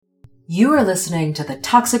You are listening to the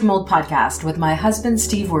Toxic Mold Podcast with my husband,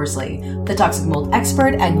 Steve Worsley, the toxic mold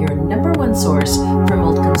expert and your number one source for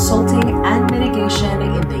mold consulting and mitigation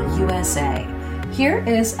in the USA. Here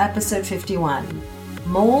is episode 51,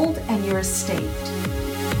 Mold and Your Estate.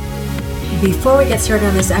 Before we get started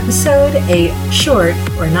on this episode, a short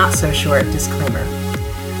or not so short disclaimer.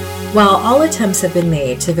 While all attempts have been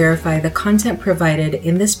made to verify the content provided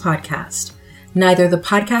in this podcast, neither the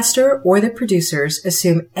podcaster or the producers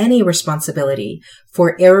assume any responsibility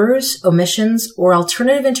for errors, omissions, or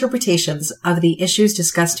alternative interpretations of the issues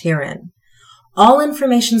discussed herein. All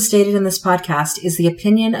information stated in this podcast is the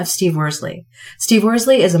opinion of Steve Worsley. Steve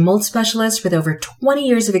Worsley is a mold specialist with over 20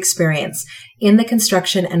 years of experience in the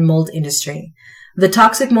construction and mold industry. The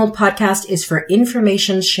Toxic Mold Podcast is for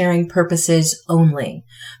information sharing purposes only.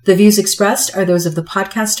 The views expressed are those of the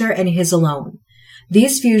podcaster and his alone.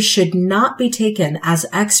 These views should not be taken as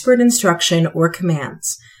expert instruction or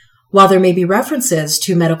commands. While there may be references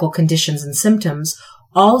to medical conditions and symptoms,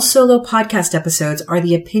 all solo podcast episodes are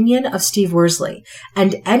the opinion of Steve Worsley,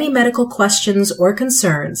 and any medical questions or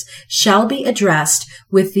concerns shall be addressed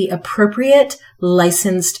with the appropriate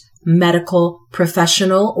licensed medical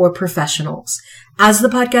professional or professionals. As the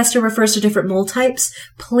podcaster refers to different mold types,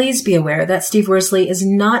 please be aware that Steve Worsley is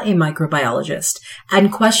not a microbiologist,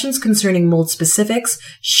 and questions concerning mold specifics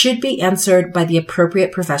should be answered by the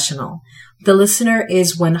appropriate professional. The listener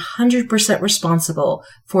is 100% responsible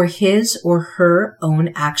for his or her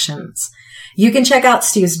own actions. You can check out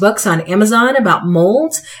Steve's books on Amazon about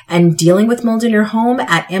mold and dealing with mold in your home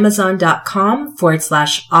at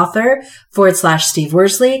amazon.com/author/Steve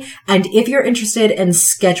Worsley. And if you're interested in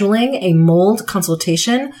scheduling a mold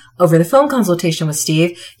consultation, over the phone consultation with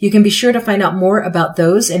Steve, you can be sure to find out more about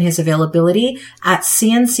those and his availability at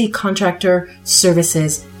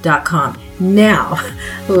cnccontractorservices.com. Now,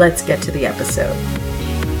 let's get to the episode.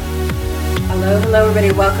 Hello,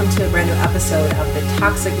 everybody. Welcome to a brand new episode of the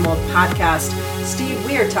Toxic Mold Podcast. Steve,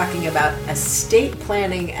 we are talking about estate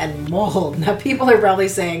planning and mold. Now, people are probably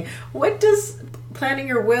saying, what does planning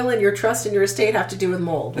your will and your trust and your estate have to do with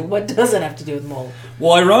mold? Well, what does it have to do with mold?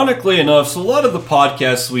 Well, ironically enough, so a lot of the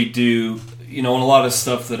podcasts we do, and a lot of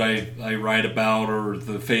stuff that I write about or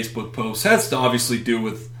the Facebook posts has to obviously do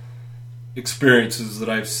with experiences that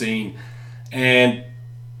I've seen. And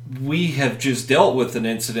we have just dealt with an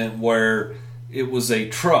incident where it was a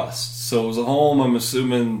trust. So it was a home, I'm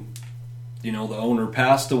assuming, the owner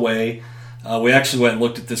passed away. We actually went and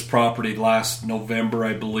looked at this property last November,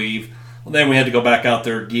 I believe. Well, then we had to go back out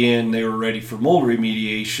there again. They were ready for mold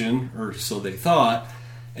remediation, or so they thought.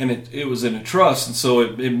 And it was in a trust. And so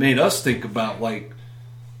it made us think about,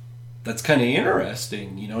 that's kind of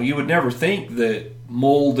interesting. You would never think that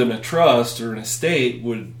mold in a trust or an estate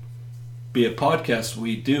would be a podcast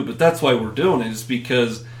we do, but that's why we're doing it, is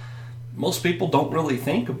because most people don't really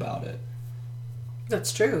think about it.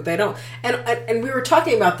 That's true. They don't. And we were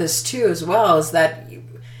talking about this too as well, is that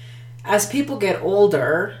as people get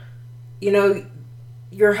older,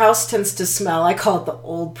 your house tends to smell, I call it the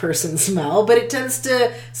old person smell, but it tends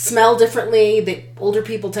to smell differently. The older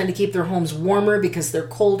people tend to keep their homes warmer because they're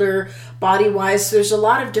colder body-wise. So there's a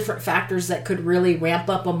lot of different factors that could really ramp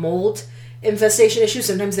up a mold infestation issue.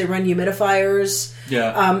 Sometimes they run humidifiers.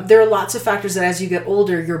 Yeah. There are lots of factors that as you get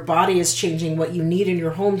older, your body is changing. What you need in your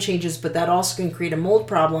home changes, but that also can create a mold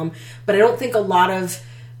problem. But I don't think a lot of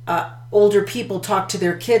older people talk to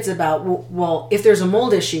their kids about, well, if there's a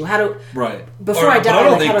mold issue, how do... Right. Before I die, I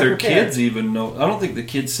don't think their prepare? kids even know. I don't think the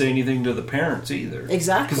kids say anything to the parents either.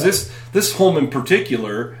 Exactly. Because this home in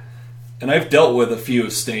particular, and I've dealt with a few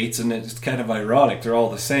estates, and it's kind of ironic. They're all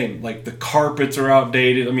the same. Like, the carpets are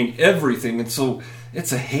outdated. I mean, everything. And so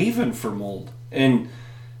it's a haven for mold. And,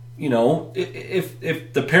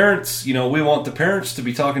 if the parents, we want the parents to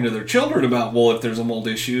be talking to their children about, well, if there's a mold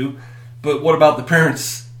issue. But what about the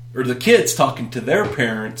parents or the kids talking to their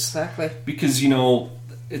parents? Exactly. Because,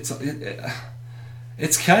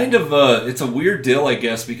 it's kind of it's a weird deal, I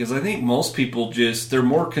guess, because I think most people they're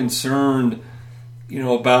more concerned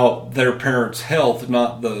about their parents' health,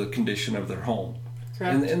 not the condition of their home.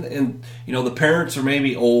 Correct. And the parents are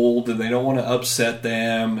maybe old and they don't want to upset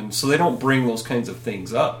them, and so they don't bring those kinds of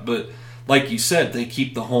things up. But like you said, they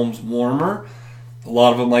keep the homes warmer. A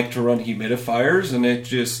lot of them like to run humidifiers, and it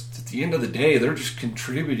just, at the end of the day, they're just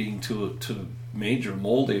contributing to a major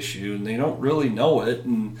mold issue, and they don't really know it.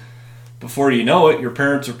 And before you know it, your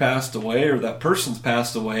parents are passed away, or that person's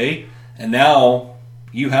passed away, and now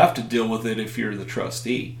you have to deal with it if you're the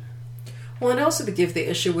trustee. Well, and also to give the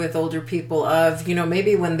issue with older people of,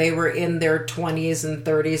 maybe when they were in their 20s and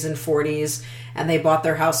 30s and 40s and they bought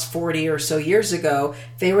their house 40 or so years ago,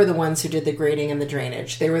 they were the ones who did the grading and the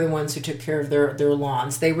drainage. They were the ones who took care of their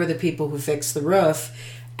lawns. They were the people who fixed the roof.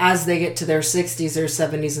 As they get to their 60s, their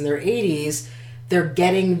 70s, and their 80s, they're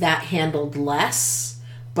getting that handled less,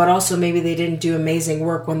 but also maybe they didn't do amazing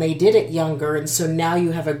work when they did it younger, and so now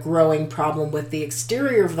you have a growing problem with the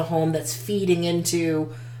exterior of the home that's feeding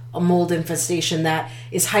into a mold infestation that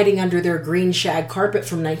is hiding under their green shag carpet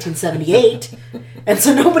from 1978, and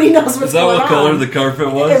so nobody knows what's going on. Is that what color the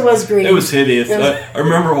carpet was? It was green. It was hideous. I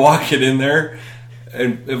remember walking in there,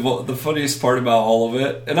 and the funniest part about all of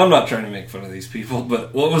it, and I'm not trying to make fun of these people,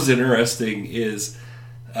 but what was interesting is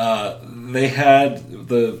they had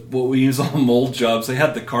what we use on mold jobs. They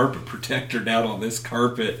had the carpet protector down on this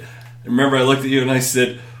carpet. And remember, I looked at you and I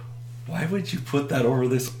said, why would you put that over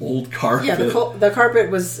this old carpet? Yeah, the carpet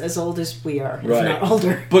was as old as we are, right. If not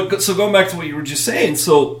older. But so going back to what you were just saying,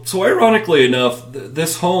 so ironically enough,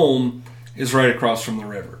 this home is right across from the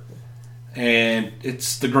river, and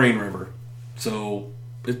it's the Green River, so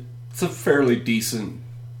it's a fairly decent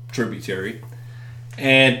tributary.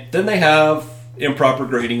 And then they have improper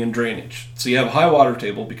grading and drainage. So you have a high water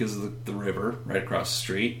table because of the river right across the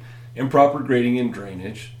street. Improper grading and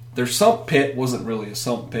drainage. Their sump pit wasn't really a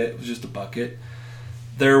sump pit. It was just a bucket.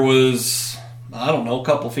 There was, a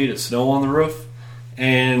couple feet of snow on the roof.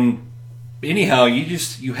 And anyhow,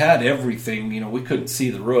 you had everything. We couldn't see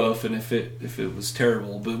the roof, and if it was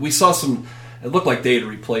terrible. But we saw it looked like they had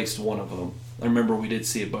replaced one of them. I remember we did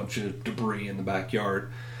see a bunch of debris in the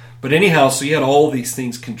backyard. But anyhow, so you had all these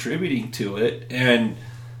things contributing to it. And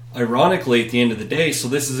ironically, at the end of the day, so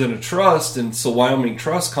this is in a trust, and so Wyoming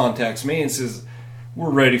Trust contacts me and says,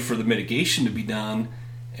 we're ready for the mitigation to be done,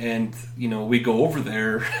 and we go over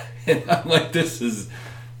there, and I'm like, this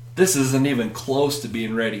isn't even close to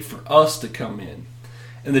being ready for us to come in.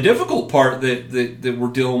 And the difficult part that we're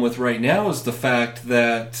dealing with right now is the fact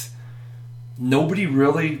that nobody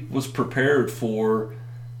really was prepared for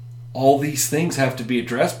all these things have to be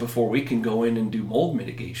addressed before we can go in and do mold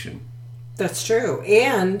mitigation. That's true,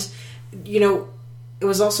 and it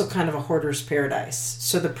was also kind of a hoarder's paradise.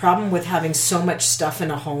 So the problem with having so much stuff in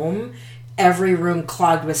a home, every room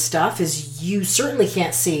clogged with stuff, is you certainly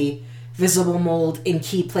can't see visible mold in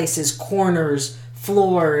key places, corners,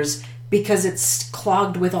 floors, because it's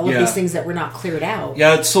clogged with all of these things that were not cleared out.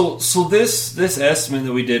 Yeah, so this estimate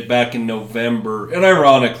that we did back in November, and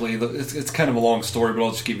ironically, it's kind of a long story, but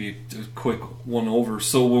I'll just give you a quick one over.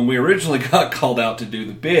 So when we originally got called out to do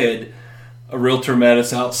the bid, a realtor met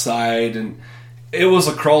us outside, and it was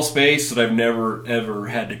a crawl space that I've never, ever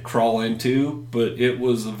had to crawl into, but it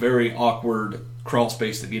was a very awkward crawl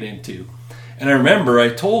space to get into. And I remember I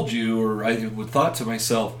told you, or I would thought to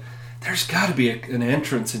myself, there's got to be an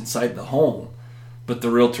entrance inside the home. But the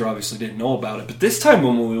realtor obviously didn't know about it. But this time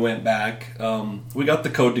when we went back, we got the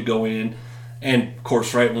code to go in. And, of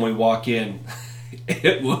course, right when we walk in,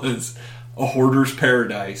 it was a hoarder's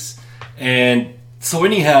paradise. And so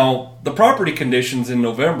anyhow, the property conditions in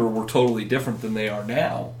November were totally different than they are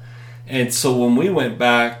now. And so when we went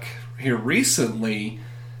back here recently,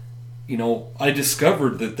 I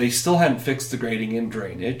discovered that they still hadn't fixed the grading and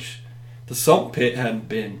drainage. The sump pit hadn't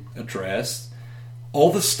been addressed.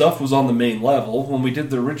 All the stuff was on the main level. When we did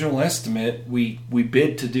the original estimate, we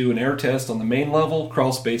bid to do an air test on the main level,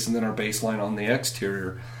 crawl space, and then our baseline on the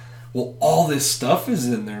exterior. Well, all this stuff is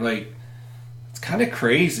in there. It's kind of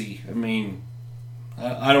crazy. I mean,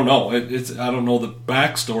 I don't know. I don't know the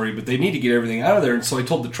backstory, but they need to get everything out of there. And so I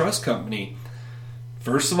told the trust company,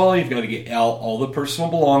 first of all, you've got to get all the personal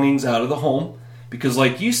belongings out of the home. Because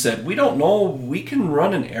like you said, we don't know. We can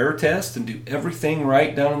run an air test and do everything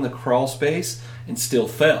right down in the crawl space and still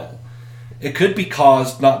fail. It could be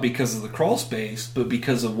caused not because of the crawl space, but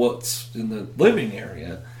because of what's in the living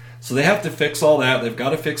area. So they have to fix all that. They've got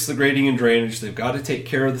to fix the grading and drainage. They've got to take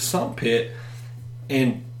care of the sump pit.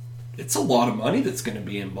 And it's a lot of money that's going to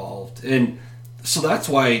be involved. And so that's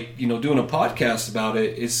why, doing a podcast about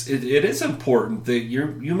it is important that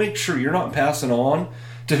you make sure you're not passing on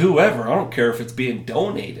to whoever. I don't care if it's being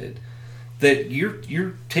donated, that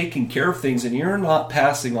you're taking care of things and you're not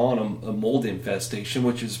passing on a mold infestation,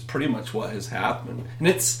 which is pretty much what has happened. And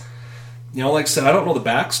it's, like I said, I don't know the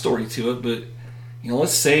backstory to it, but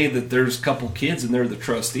let's say that there's a couple kids and they're the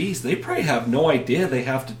trustees. They probably have no idea they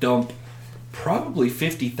have to dump probably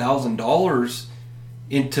 $50,000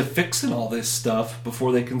 into fixing all this stuff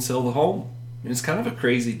before they can sell the home. And it's kind of a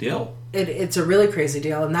crazy deal. It's a really crazy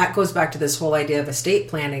deal, and that goes back to this whole idea of estate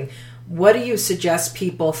planning. What do you suggest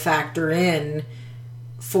people factor in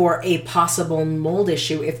for a possible mold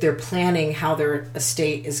issue if they're planning how their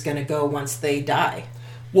estate is going to go once they die.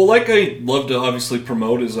 Well, like I love to obviously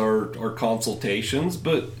promote is our consultations,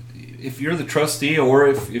 but if you're the trustee or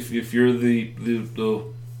if you're the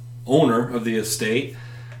owner of the estate,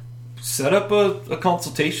 set up a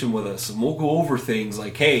consultation with us and we'll go over things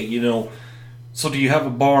like, hey, so do you have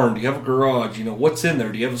a barn? Do you have a garage? What's in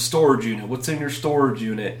there? Do you have a storage unit? What's in your storage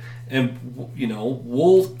unit? And,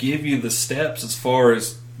 we'll give you the steps as far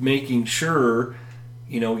as making sure,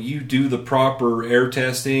 you do the proper air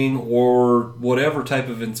testing or whatever type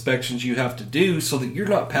of inspections you have to do so that you're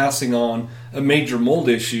not passing on a major mold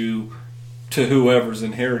issue to whoever's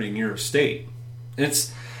inheriting your estate.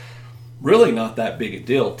 It's really not that big a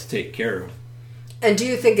deal to take care of. And do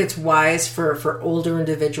you think it's wise for older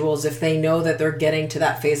individuals, if they know that they're getting to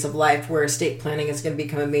that phase of life where estate planning is going to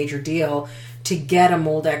become a major deal, to get a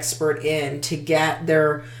mold expert in, to get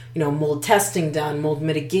their mold testing done, mold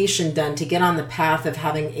mitigation done, to get on the path of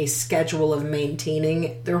having a schedule of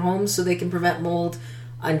maintaining their homes so they can prevent mold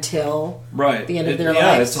until the end of their lives?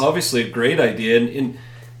 Yeah, it's obviously a great idea. And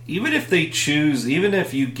even if they choose, even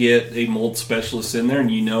if you get a mold specialist in there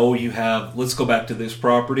and you have, let's go back to this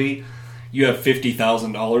property, you have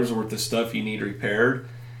 $50,000 worth of stuff you need repaired,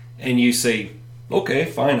 and you say, okay,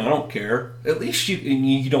 fine, I don't care. At least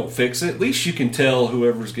you don't fix it. At least you can tell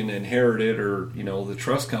whoever's going to inherit it or, the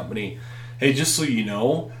trust company, hey, just so you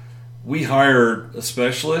know, we hired a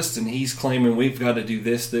specialist and he's claiming we've got to do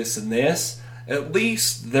this, this, and this. At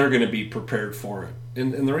least they're going to be prepared for it.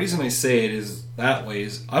 And the reason I say it is that way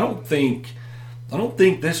is I don't think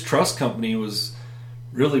this trust company was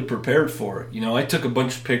really prepared for it. I took a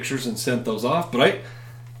bunch of pictures and sent those off, but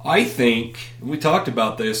I think, we talked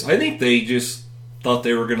about this, I think they just thought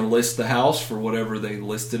they were going to list the house for whatever they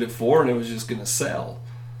listed it for, and it was just going to sell.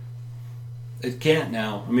 It can't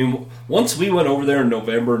now. I mean, once we went over there in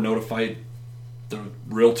November and notified the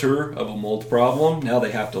realtor of a mold problem, now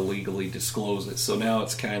they have to legally disclose it. So now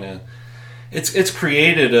it's kind of, it's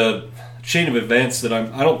created a chain of events that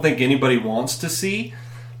I don't think anybody wants to see.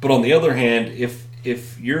 But on the other hand,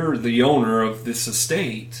 if you're the owner of this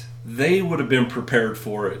estate, they would have been prepared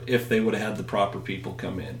for it if they would have had the proper people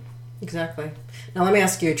come in. Exactly. Now let me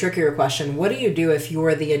ask you a trickier question. What do you do if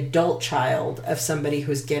you're the adult child of somebody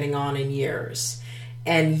who's getting on in years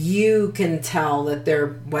and you can tell that they're,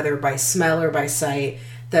 whether by smell or by sight,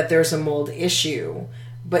 that there's a mold issue,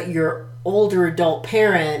 but your older adult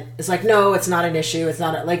parent is like, no, it's not an issue. It's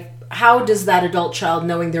not how does that adult child,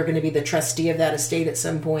 knowing they're going to be the trustee of that estate at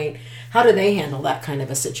some point, how do they handle that kind of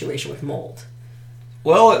a situation with mold?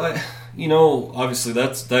 Well, obviously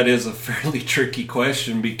that is a fairly tricky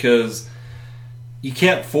question because you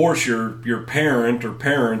can't force your parent or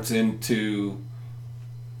parents into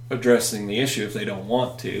addressing the issue if they don't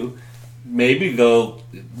want to. Maybe they'll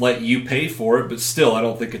let you pay for it, but still, I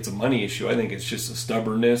don't think it's a money issue. I think it's just a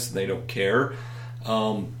stubbornness. They don't care.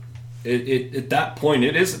 At that point,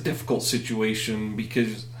 it is a difficult situation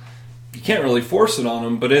because you can't really force it on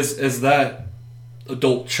them. But as that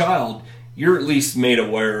adult child, you're at least made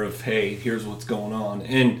aware of, hey, here's what's going on.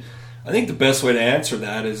 And I think the best way to answer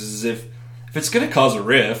that is if it's going to cause a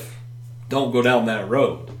rift, don't go down that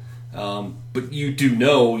road. But you do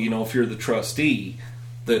know, if you're the trustee,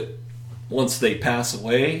 that once they pass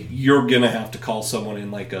away, you're going to have to call someone in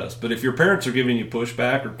like us. But if your parents are giving you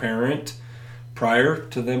pushback or parent prior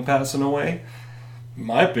to them passing away, in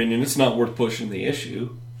my opinion, it's not worth pushing the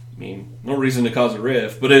issue. I mean, no reason to cause a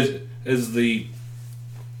rift. But as the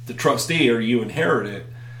trustee or you inherit it,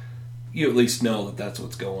 you at least know that that's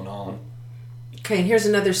what's going on. Okay, and here's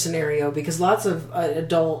another scenario, because lots of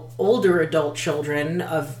older adult children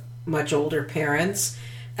of much older parents,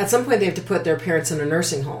 at some point they have to put their parents in a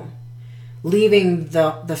nursing home, leaving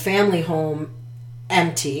the family home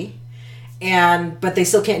empty, but they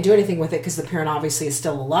still can't do anything with it because the parent obviously is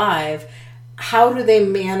still alive. How do they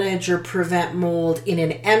manage or prevent mold in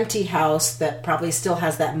an empty house that probably still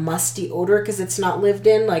has that musty odor because it's not lived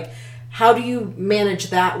in? How do you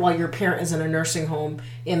manage that while your parent is in a nursing home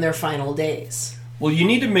in their final days? Well, you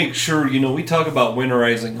need to make sure, we talk about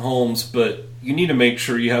winterizing homes, but you need to make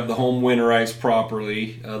sure you have the home winterized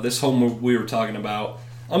properly. This home we were talking about,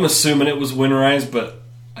 I'm assuming it was winterized, but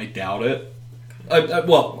I doubt it.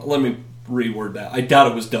 Well, let me reword that. I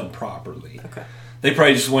doubt it was done properly. Okay. They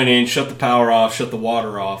probably just went in, shut the power off, shut the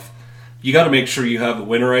water off. You got to make sure you have it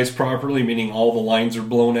winterized properly, meaning all the lines are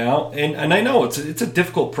blown out. And I know it's a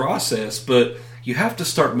difficult process, but you have to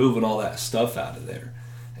start moving all that stuff out of there.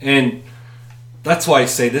 And that's why I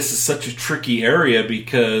say this is such a tricky area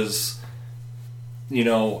because,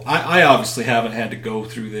 I obviously haven't had to go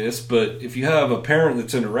through this, but if you have a parent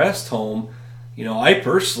that's in a rest home,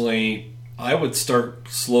 I would start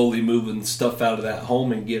slowly moving stuff out of that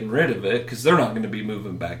home and getting rid of it, because they're not going to be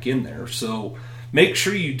moving back in there. So make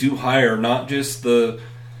sure you do hire not just the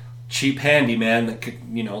cheap handyman that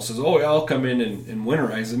says, oh, yeah, I'll come in and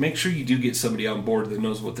winterize it. Make sure you do get somebody on board that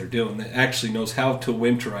knows what they're doing, that actually knows how to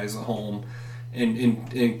winterize a home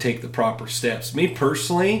and take the proper steps. Me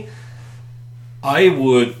personally, I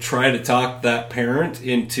would try to talk that parent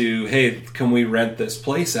into, hey, can we rent this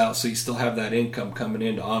place out so you still have that income coming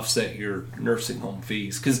in to offset your nursing home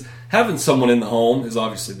fees? Because having someone in the home is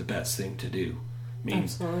obviously the best thing to do.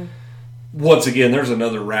 Means, once again, there's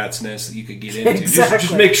another rat's nest that you could get into. Exactly.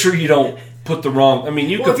 Just make sure you don't put the wrong... I mean,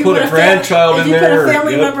 you could put a grandchild in there. If you put a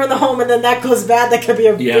family member in the home and then that goes bad, that could be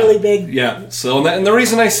a really big... Yeah, so and the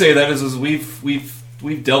reason I say that is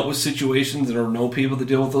we've dealt with situations and know people that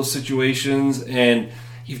deal with those situations, and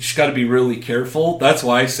you've just got to be really careful. That's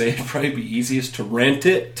why I say it'd probably be easiest to rent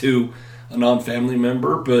it to a non-family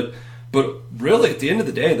member. But really, at the end of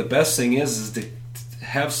the day, the best thing is to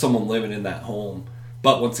have someone living in that home.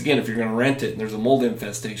 But once again, if you're going to rent it and there's a mold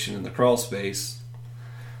infestation in the crawl space,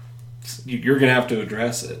 you're going to have to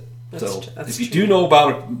address it. If you do know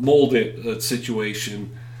about a mold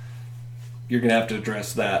situation, you're going to have to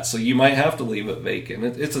address that. So you might have to leave it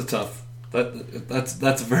vacant. It's a tough... That's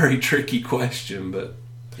a very tricky question, but...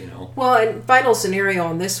 Well, and final scenario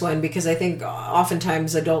on this one, because I think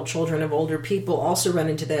oftentimes adult children of older people also run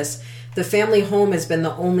into this. The family home has been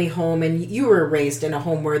the only home, and you were raised in a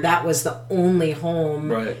home where that was the only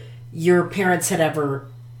home your parents had ever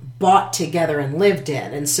bought together and lived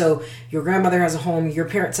in. And so your grandmother has a home, your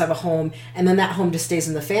parents have a home, and then that home just stays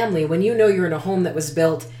in the family. When you know you're in a home that was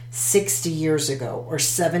built 60 years ago or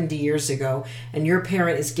 70 years ago, and your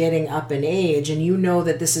parent is getting up in age, and you know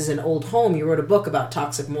that this is an old home. You wrote a book about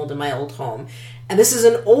toxic mold in my old home. And this is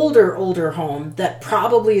an older home that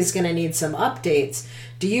probably is going to need some updates.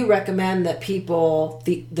 Do you recommend that people,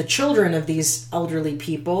 the children of these elderly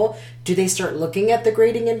people, do they start looking at the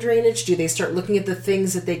grading and drainage? Do they start looking at the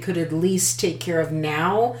things that they could at least take care of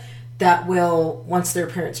now that will, once their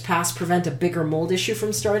parents pass, prevent a bigger mold issue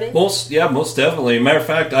from starting? Most definitely. Matter of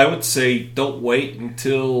fact, I would say don't wait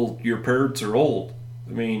until your parents are old.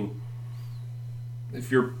 I mean,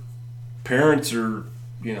 if your parents are,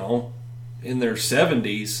 in their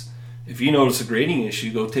 70s, if you notice a grading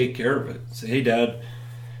issue, go take care of it. Say, hey, Dad,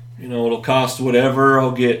 it'll cost whatever.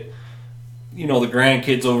 I'll get, the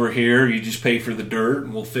grandkids over here. You just pay for the dirt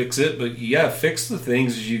and we'll fix it. But fix the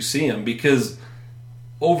things as you see them, because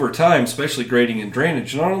over time, especially grading and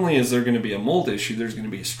drainage, not only is there going to be a mold issue, there's going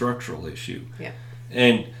to be a structural issue. Yeah.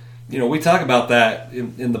 And, we talk about that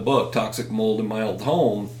in the book, Toxic Mold in My Old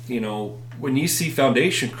Home. When you see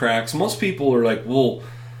foundation cracks, most people are like, well,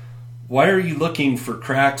 why are you looking for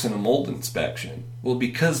cracks in a mold inspection? Well,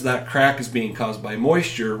 because that crack is being caused by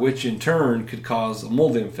moisture, which in turn could cause a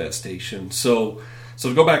mold infestation. So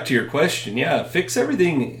to go back to your question, fix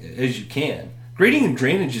everything as you can. Grading and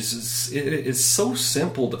drainage is so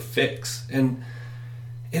simple to fix, and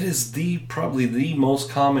it is probably the most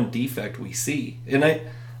common defect we see. And I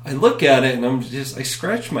look at it and I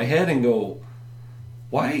scratch my head and go,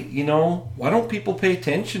 why don't people pay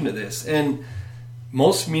attention to this? And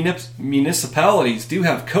most municipalities do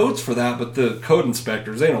have codes for that, but the code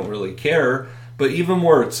inspectors, they don't really care. But even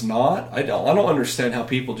where it's not, I don't understand how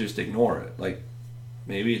people just ignore it. Like,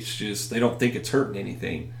 maybe it's just they don't think it's hurting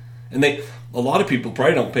anything. And a lot of people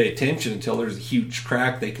probably don't pay attention until there's a huge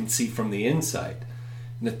crack they can see from the inside.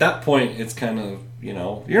 And at that point, it's kind of,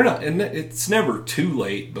 you're not, and it's never too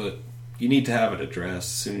late, but you need to have it addressed as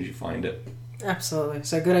soon as you find it. Absolutely.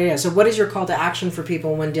 So good idea. So what is your call to action for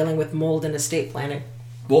people when dealing with mold and estate planning?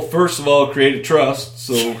 Well, first of all, create a trust.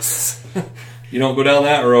 So you don't go down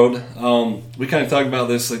that road. We kind of talked about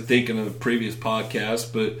this, I think, in a previous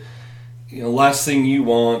podcast, but last thing you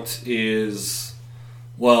want is,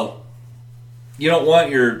 you don't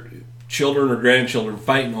want your children or grandchildren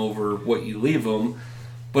fighting over what you leave them.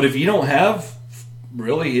 But if you don't have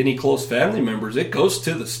really any close family members, it goes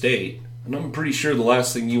to the state. And I'm pretty sure the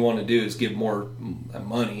last thing you want to do is give more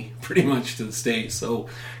money pretty much to the state. So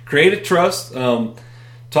create a trust.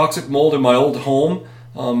 Toxic Mold in My Old Home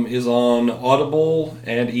is on Audible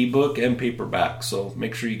and ebook and paperback. So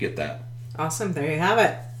make sure you get that. Awesome. There you have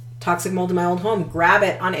it. Toxic Mold in My Old Home. Grab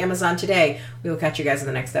it on Amazon today. We will catch you guys in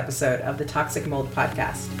the next episode of the Toxic Mold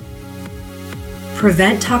Podcast.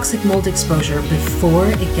 Prevent toxic mold exposure before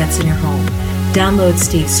it gets in your home. Download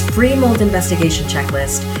Steve's free mold investigation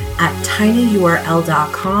checklist at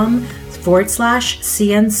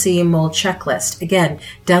tinyurl.com/CNC mold checklist. Again,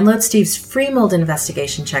 download Steve's free mold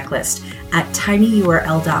investigation checklist at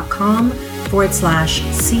tinyurl.com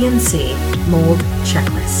 /CNC mold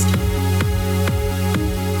checklist.